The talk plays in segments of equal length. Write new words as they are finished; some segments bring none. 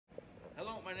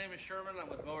my name is Sherman. I'm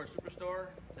with Mower SuperStore.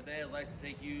 Today I'd like to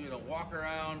take you to walk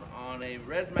around on a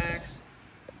Redmax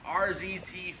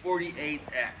RZT48X.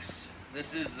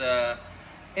 This is the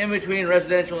in-between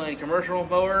residential and commercial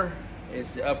mower.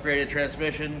 It's the upgraded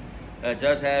transmission. It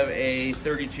does have a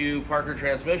 32 Parker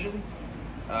transmission.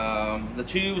 The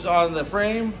tubes on the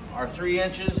frame are 3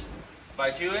 inches by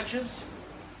 2 inches.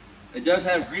 It does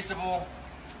have greasable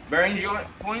bearing joint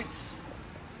points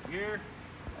here,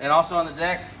 and also on the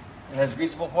deck it has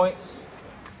greasable points.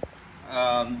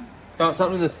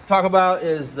 Something to talk about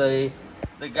is the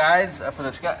guides for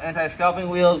the anti-scalping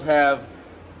wheels have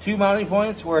 2 mounting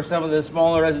points, where some of the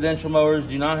smaller residential mowers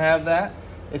do not have that.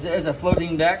 It is a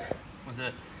floating deck with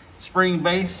a spring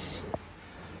base.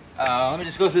 Let me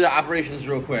just go through the operations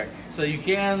real quick. So you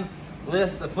can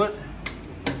lift the foot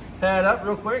pad up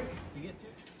real quick. You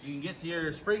can get to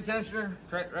your spring tensioner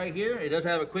right here. It does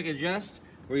have a quick adjust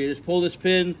where you just pull this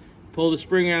pin, pull the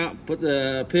spring out, put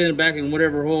the pin back in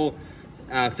whatever hole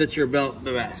fits your belt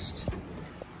the best.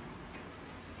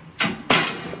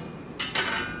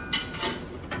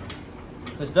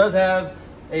 This does have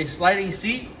a sliding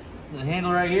seat, the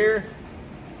handle right here.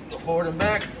 Go forward and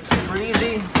back, super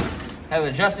easy. Have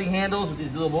adjusting handles with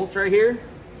these little bolts right here.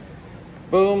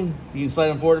 Boom, you can slide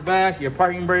them forward and back. Your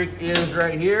parking brake is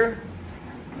right here.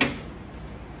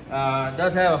 It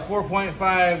does have a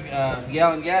 4.5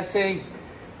 gallon gas tank.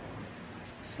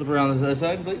 Slip around the other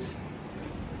side, please.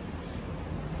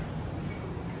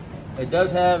 It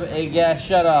does have a gas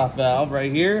shutoff valve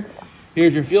right here.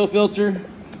 Here's your fuel filter.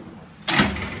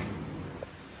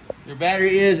 Your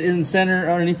battery is in the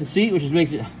center underneath the seat, which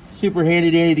makes it super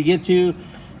handy dandy to get to.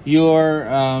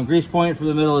 Your grease point for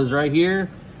the middle is right here.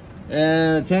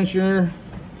 And the tensioner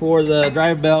for the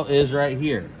drive belt is right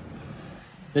here.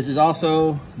 This is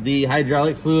also the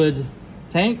hydraulic fluid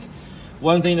tank.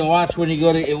 One thing to watch when you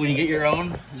get your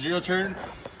own zero turn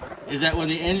is that when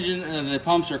the engine and the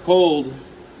pumps are cold,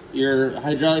 your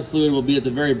hydraulic fluid will be at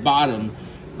the very bottom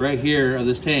right here of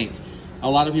this tank. A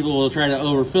lot of people will try to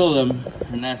overfill them,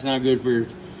 and that's not good for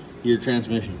your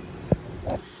transmission.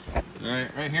 All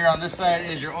right here on this side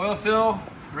is your oil fill.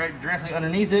 Right directly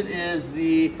underneath it is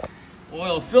the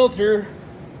oil filter.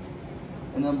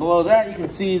 And then below that, you can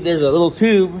see there's a little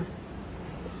tube.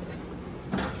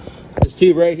 This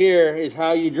tube right here is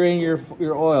how you drain your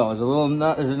oil. There's a little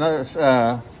nut. There's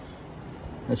another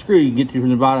a screw you can get to from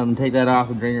the bottom and take that off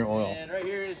and drain your oil. And right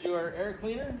here is your air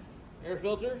cleaner, air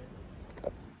filter.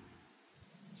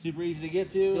 Super easy to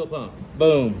get to. Fuel pump.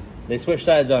 Boom. They switched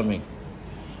sides on me.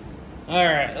 All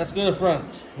right, let's go to the front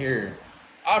here.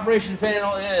 Operation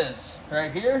panel is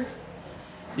right here.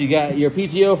 You got your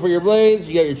PTO for your blades,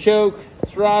 you got your choke,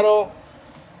 throttle,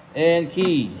 and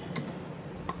key.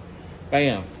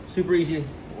 Bam. Super easy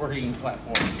working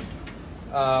platform.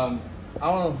 I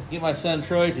want to get my son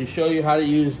Troy to show you how to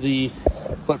use the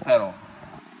foot pedal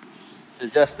to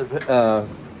adjust the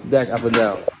deck up and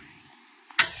down.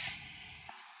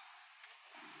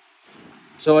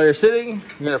 So while you're sitting,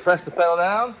 you're going to press the pedal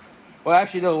down. Well,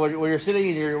 actually, no, when you're sitting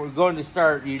and you're going to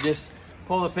start, you just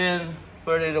pull the pin,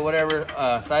 put it into whatever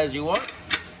size you want,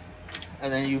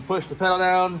 and then you push the pedal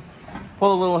down,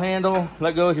 pull the little handle,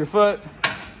 let go with your foot.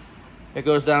 It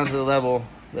goes down to the level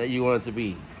that you want it to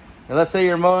be. And let's say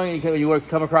you're mowing, you want to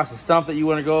come across a stump that you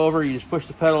want to go over, you just push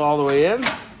the pedal all the way in,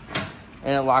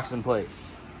 and it locks in place.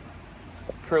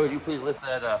 Troy, would you please lift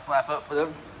that flap up for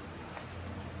them?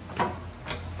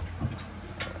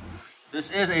 This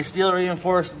is a steel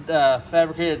reinforced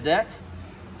fabricated deck,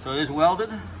 so it is welded.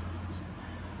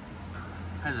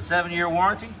 Has a 7-year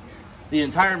warranty. The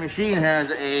entire machine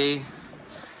has a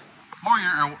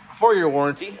 4-year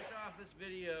warranty. To finish off this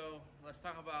video, let's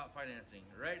talk about financing.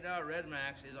 Right now,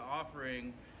 REDMAX is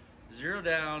offering 0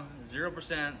 down,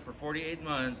 0% for 48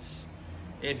 months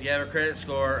if you have a credit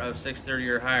score of 630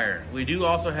 or higher. We do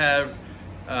also have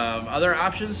other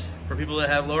options for people that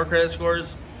have lower credit scores.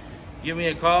 Give me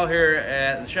a call here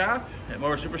at the shop at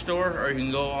Mower SuperStore, or you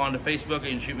can go on to Facebook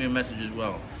and shoot me a message as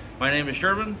well. My name is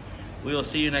Sherman. We will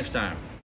see you next time.